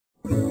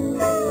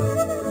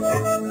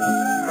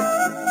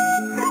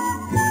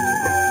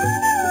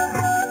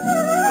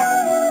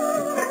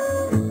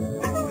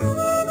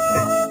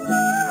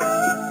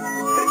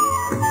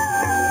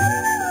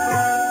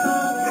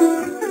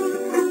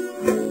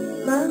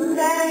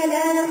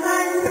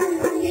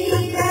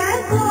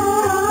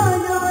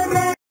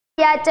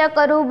યાચક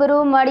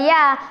રૂબરૂ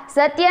મળ્યા,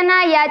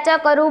 સત્યના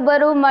યાચક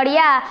રૂબરૂ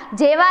મળ્યા,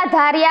 જેવા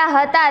ધાર્યા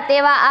હતા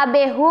તેવા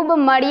આબેહૂબ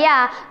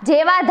મળ્યા,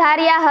 જેવા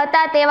ધાર્યા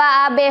હતા તેવા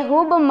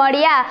આબેહૂબ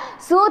મળ્યા.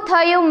 શું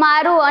થયું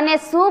મારું અને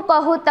શું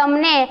કહું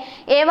તમને,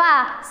 એવા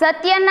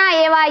સત્યના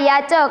એવા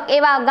યાચક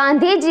એવા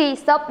ગાંધીજી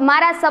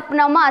મારા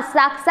સપનામાં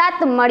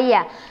સાક્ષાત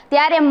મળ્યા.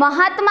 ત્યારે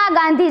મહાત્મા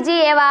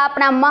ગાંધીજી એવા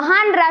આપણા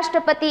મહાન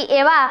રાષ્ટ્રપતિ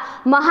એવા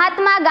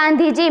મહાત્મા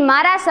ગાંધીજી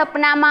મારા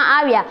સપનામાં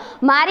આવ્યા.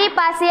 મારી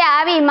પાસે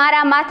આવી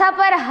મારા માથા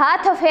પર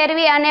હાથ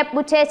ફેરવી અને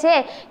પૂછે છે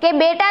કે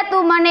બેટા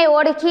તું મને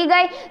ઓળખી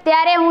ગઈ?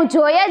 ત્યારે હું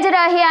જોઈ જ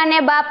રહી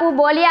અને બાપુ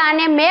બોલ્યા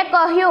અને મેં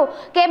કહ્યું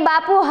કે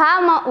બાપુ હા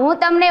હું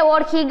તમને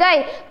ઓળખી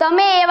ગઈ.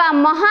 તમે એવા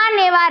મહાન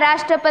એવા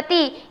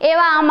રાષ્ટ્રપતિ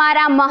એવા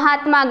અમારા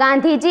મહાત્મા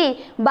ગાંધીજી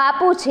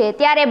બાપુ છે.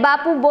 ત્યારે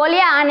બાપુ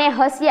બોલ્યા અને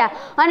હસ્યા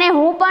અને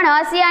હું પણ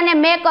હસી અને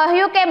મેં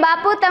કહ્યું કે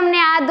બાપુ તમને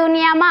આ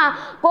દુનિયામાં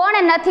કોણ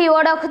નથી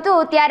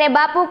ઓળખતું? ત્યારે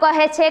બાપુ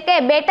કહે છે કે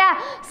બેટા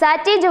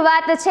સાચી જ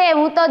વાત છે,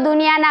 હું તો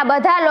દુનિયાના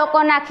બધા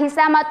લોકોના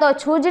ખિસ્સામાં તો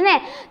છું જ ને.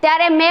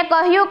 ત્યારે મેં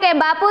કહ્યું કે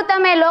બાપુ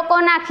તમે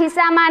લોકોના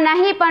ખિસ્સામાં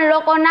નહીં પણ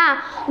લોકોના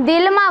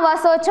દિલમાં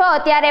વસો છો.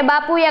 ત્યારે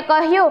બાપુએ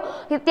કહ્યું,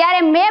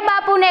 ત્યારે મેં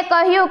બાપુને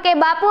કહ્યું કે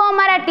બાપુ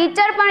અમારા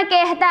ટીચર પણ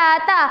કહેતા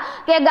હતા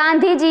કે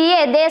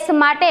ગાંધીજીએ દેશ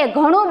માટે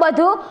ઘણું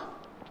બધું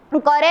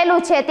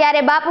કરેલું છે.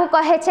 ત્યારે બાપુ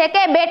કહે છે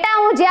કે બેટા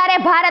હું જ્યારે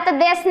ભારત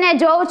દેશને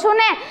જોઉં છું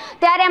ને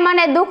ત્યારે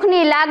મને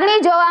દુઃખની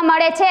લાગણી જોવા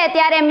મળે છે.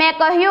 ત્યારે મેં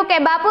કહ્યું કે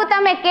બાપુ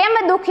તમે કેમ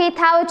દુઃખી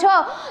થાવ છો?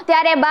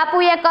 ત્યારે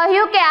બાપુએ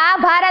કહ્યું કે આ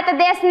ભારત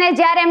દેશને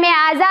જ્યારે મેં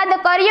આઝાદ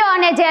કર્યો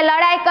અને જે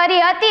લડાઈ કરી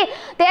હતી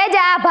તે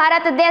જ આ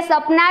ભારત દેશ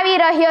અપનાવી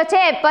રહ્યો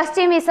છે,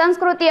 પશ્ચિમી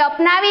સંસ્કૃતિ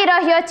અપનાવી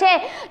રહ્યો છે.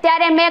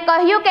 ત્યારે મેં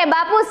કહ્યું કે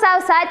બાપુ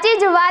સાવ સાચી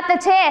જ વાત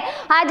છે.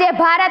 આજે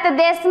ભારત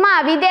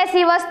દેશમાં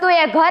વિદેશી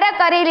વસ્તુએ ઘર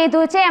કરી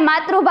લીધું છે.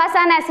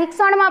 માતૃભાષાના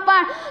શિક્ષણમાં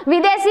પણ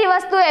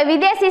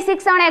વિદેશી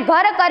શિક્ષણે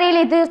ઘર કરી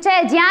લીધું છે.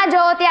 જ્યાં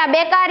જોવો ત્યાં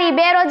બેકારી,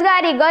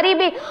 બેરોજગારી,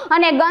 ગરીબી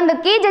અને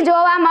ગંદકી જ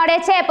જોવા મળે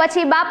છે.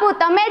 પછી બાપુ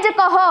તમે જ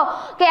કહો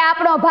કે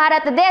આપણો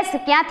ભારત દેશ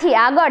ક્યાંથી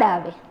આગળ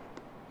આવે?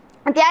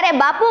 ત્યારે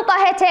બાપુ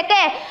કહે છે કે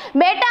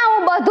બેટા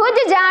હું બધું જ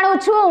જાણું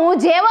છું.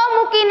 હું જેવો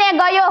મૂકીને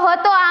ગયો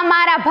હતો આ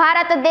મારા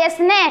ભારત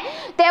દેશને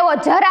તેવો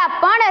જરા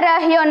પણ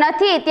રહ્યો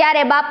નથી.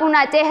 ત્યારે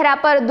બાપુના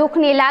ચહેરા પર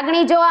દુઃખની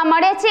લાગણી જોવા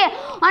મળે છે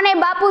અને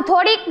બાપુ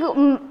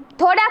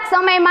થોડાક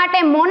સમય માટે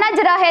મૌન જ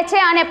રહે છે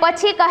અને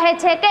પછી કહે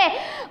છે કે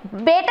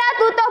બેટા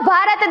તું તો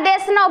ભારત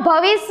દેશનો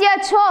ભવિષ્ય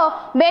છો.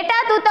 બેટા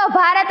તું તો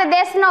ભારત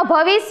દેશનો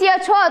ભવિષ્ય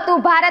છો.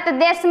 તું ભારત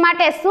દેશ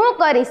માટે શું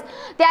કરીશ?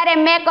 ત્યારે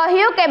મેં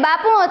કહ્યું કે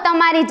બાપુ હું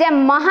તમારી જેમ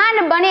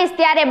મહાન બનીશ.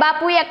 ત્યારે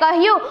બાપુએ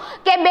કહ્યું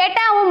કે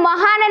બેટા હું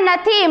મહાન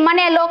નથી,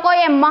 મને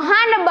લોકોએ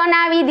મહાન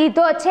બનાવી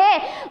દીધો છે.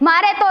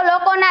 મારે તો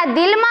લોકોના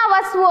દિલમાં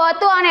વસવું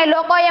હતું અને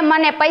લોકોએ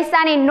મને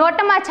પૈસાની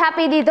નોટમાં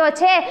છાપી દીધો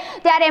છે.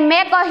 ત્યારે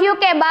મેં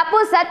કહ્યું કે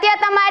બાપુ સત્ય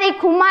તમારી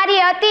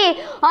ખુમારી હતી,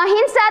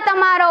 અહિંસા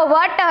તમારો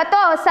વટ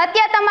હતો.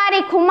 સત્ય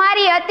તમારી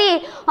ખુમારી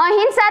હતી,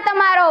 અહિંસા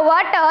તમારો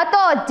વટ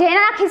હતો.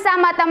 જેના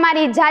ખિસ્સામાં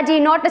તમારી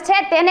જાજી નોટ છે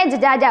તેને જ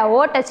જાજા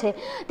વોટ છે.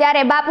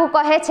 ત્યારે બાપુ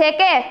કહે છે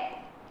કે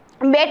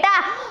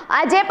બેટા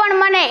આજે પણ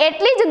મને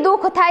એટલી જ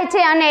દુઃખ થાય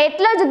છે અને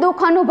એટલો જ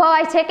દુઃખ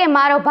અનુભવાય છે કે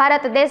મારો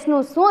ભારત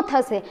દેશનું શું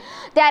થશે?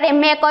 ત્યારે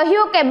મેં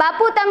કહ્યું કે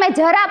બાપુ તમે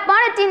જરા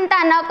પણ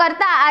ચિંતા ન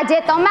કરતા. આજે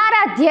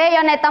તમારા ધ્યેય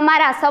અને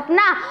તમારા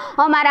સપના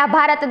અમારા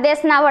ભારત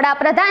દેશના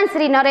વડાપ્રધાન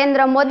શ્રી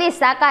નરેન્દ્ર મોદી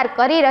સાકાર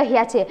કરી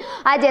રહ્યા છે.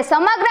 આજે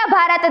સમગ્ર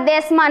ભારત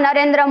દેશમાં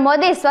નરેન્દ્ર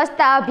મોદી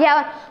સ્વચ્છતા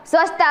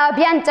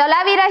અભિયાન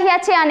ચલાવી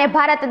રહ્યા છે અને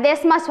ભારત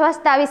દેશમાં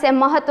સ્વચ્છતા વિશે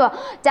મહત્વ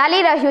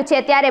ચાલી રહ્યું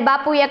છે. ત્યારે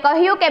બાપુએ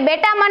કહ્યું કે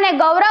બેટા મને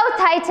ગૌરવ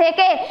થાય છે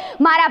કે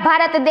મારા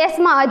ભારત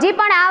દેશમાં હજી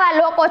પણ આવા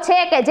લોકો છે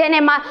કે જેને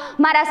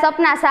મારા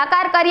સપના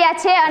સાકાર કર્યા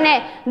છે અને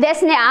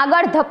દેશને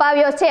આગળ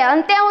ધપાવ્યો છે.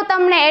 અંતે હું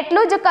તમને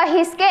એટલું જ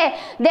કહીશ કે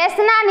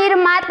દેશના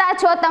નિર્માતા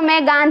છો તમે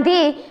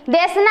ગાંધી,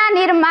 દેશના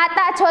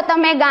નિર્માતા છો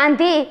તમે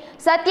ગાંધી,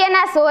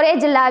 સત્યના સોરે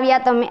જ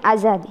લાવ્યા તમે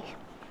આઝાદી.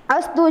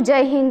 અસ્તુ.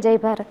 જય હિન્દ,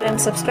 જય Bharat.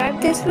 And subscribe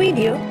this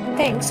video.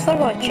 Thanks for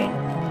watching.